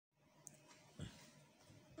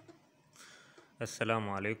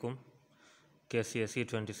Assalamu alaikum. Kcse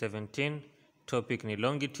 2017 topic ni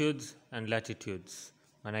longitudes and latitudes.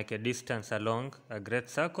 Manake distance along a great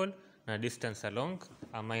circle na distance along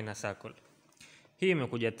a minor circle. Hii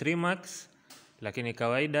imekuja 3 marks, lakini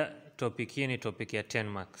kawaida topic hii ni topic ya 10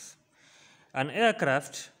 marks. An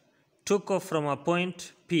aircraft took off from a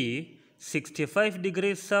point P 65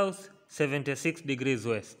 degrees south, 76 degrees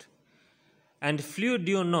west and flew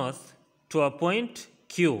due north to a point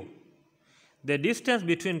Q. The distance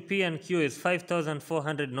between P and Q is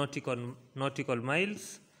 5,400 nautical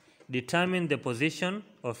miles. Determine the position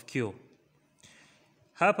of Q.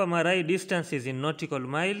 Hapa marai distance is in nautical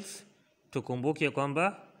miles. Tukumbuke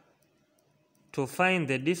kwamba to find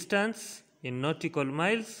the distance in nautical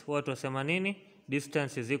miles, watu wasema nini?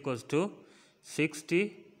 Distance is equals to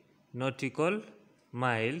 60 nautical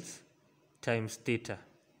miles times theta.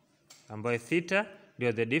 Ambayo theta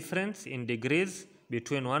ndio the difference in degrees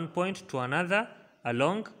between one point to another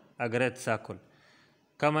along a great circle.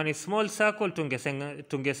 Kama ni small circle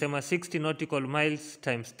tungesema 60 nautical miles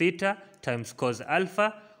times theta times cos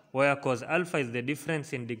alpha, where cos alpha is the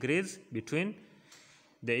difference in degrees between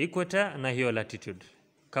the equator na hiyo latitude.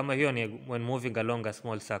 Kama hiyo ni when moving along a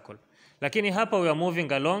small circle. Lakini hapa we are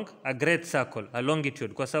moving along a great circle, a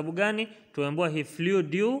longitude. Kwa sababu gani? Tuambiwa he flew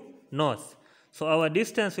due north. So our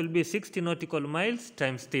distance will be 60 nautical miles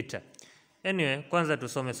times theta. Anyway, kwanza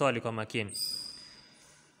tusome swali kwa makini.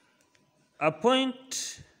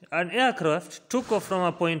 An aircraft took off from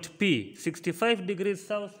a point P, 65 degrees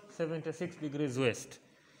south, 76 degrees west.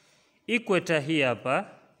 Equator hii hapa,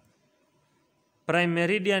 prime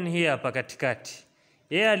meridian hii hapa katikati.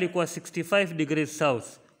 Yeye alikuwa 65 degrees south.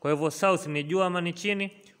 Kwa hivyo south ni juu ama ni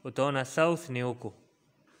chini? Utaona south ni huku.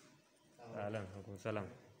 Salam.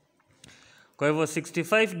 Kwa hivyo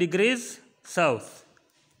 65 degrees south.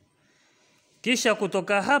 Kisha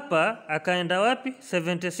kutoka hapa akaenda wapi?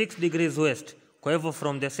 76 degrees west. Kwa hivyo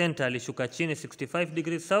from the center alishuka chini 65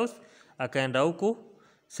 degrees south, akaenda huku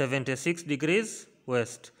 76 degrees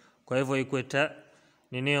west. Kwa hivyo equator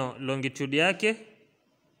ninio longitude yake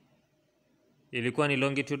ilikuwa ni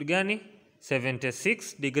longitude gani?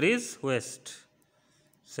 76 degrees west.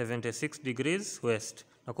 76 degrees west.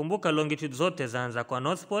 Nakumbuka longitude zote zaanza kwa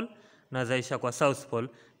north pole na zaisha kwa south pole,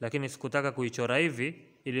 lakini sikutaka kuichora hivi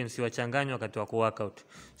ili nisiwachanganye wakati wa workout.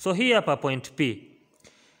 So hii hapa point P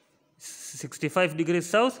 65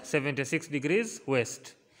 degrees south, 76 degrees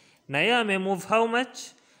west. Na yeye amemove how much?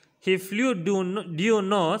 He flew due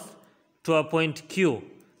north to a point Q.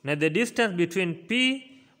 Na the distance between P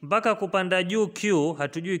mpaka kupanda juu Q,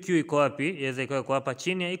 hatujui Q iko wapi, yaweza ikawa iko hapa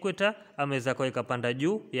chini ya equator ama yaweza kuwa ikapanda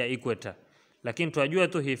juu ya equator. Lakini tunajua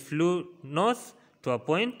tu he flew north to a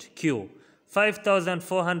point Q,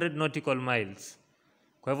 5,400 nautical miles.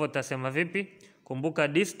 Kwa hivyo tutasema vipi? Kumbuka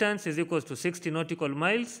distance is equals to 60 nautical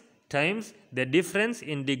miles times the difference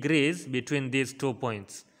in degrees between these 2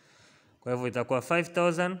 points. Kwa hivyo itakuwa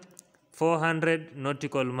 5,400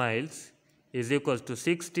 nautical miles is equals to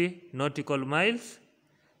 60 nautical miles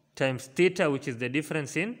times theta, which is the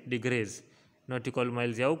difference in degrees. Nautical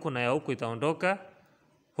miles ya huku na ya huku itaondoka,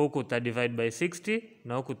 huku ta divide by 60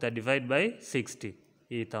 na huku ta divide by 60.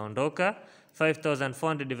 Hii itaondoka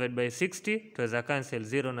 5,400 divided by 60, tuweza cancel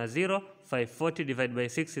 0 na 0. 540 divided by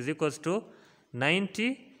 6 is equals to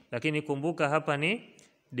 90, lakini kumbuka hapa ni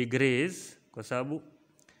degrees kwa sababu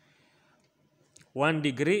 1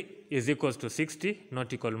 degree is equals to 60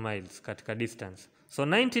 nautical miles katika distance. So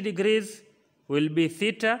 90 degrees will be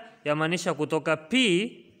theta, yamaanisha kutoka P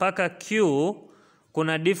paka Q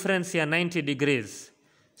kuna difference ya 90 degrees.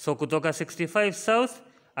 So kutoka 65 south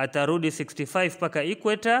atarudi 65 paka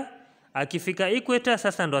equator. Akifika equator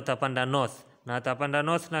sasa ndo atapanda north. Na atapanda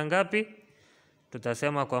north na ngapi?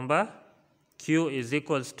 Tutasema kwamba Q is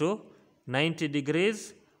equals to 90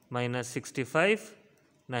 degrees minus 65,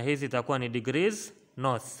 na hizi itakuwa ni degrees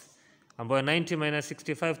north. Ambayo 90 minus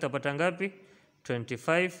 65 utapata ngapi?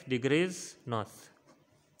 25 degrees north.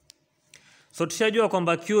 So tushajua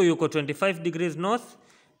kwamba Q yuko 25 degrees north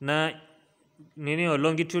na ninio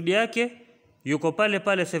longitude yake yuko pale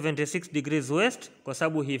pale 76 degrees west kwa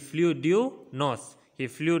sababu he flew due north. He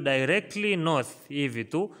flew directly north hivi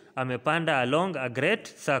tu, amepanda along a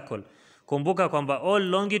great circle. Kumbuka kwamba all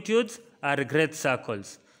longitudes are great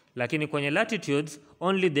circles. Lakini kwenye latitudes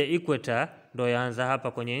only the equator ndo yaanza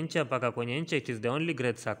hapa kwenye ncha mpaka kwenye ncha, it is the only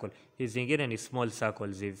great circle. Hizi zingine ni small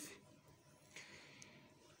circles hivi.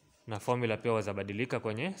 Na formula pia wazabadilika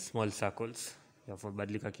kwenye small circles.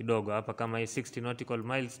 Yafabadilika kidogo hapa, kama hii 60 nautical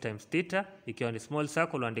miles times theta ikiwa ni small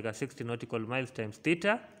circle uandika 60 nautical miles times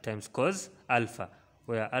theta times cos alpha,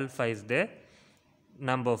 where alpha is the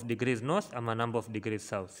number of degrees north ama number of degrees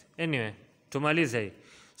south. Anyway, Tumalize hii.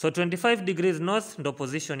 So 25 degrees north ndo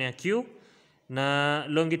position ya Q na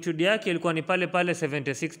longitude yake ilikuwa ni pale pale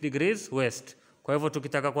 76 degrees west. Kwa hivyo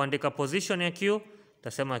tukitaka kuandika position ya Q,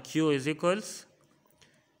 tasema Q is equals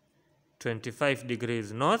 25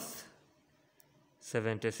 degrees north,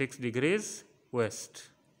 76 degrees west.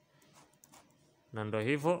 Na ndo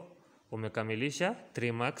hivyo umekamilisha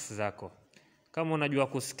 3 marks zako. Kama unajua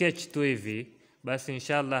kusketch tu hivi, basi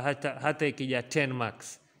inshallah hata ikija 10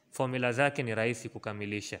 marks, formula zake ni rahisi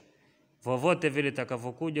kukamilisha. Vovote vile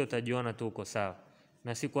takavyokuja utajiona tu uko sawa.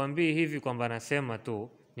 Na sikwambii hivi kwamba nasema tu,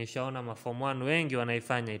 nishaona maform 1 wengi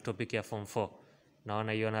wanaifanya topic ya form 4 na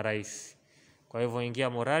wanaiona rahisi. Kwa hivyo ingia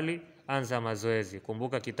morali, anza mazoezi.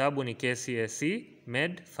 Kumbuka kitabu ni Kcse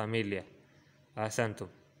Med Familia. Asante.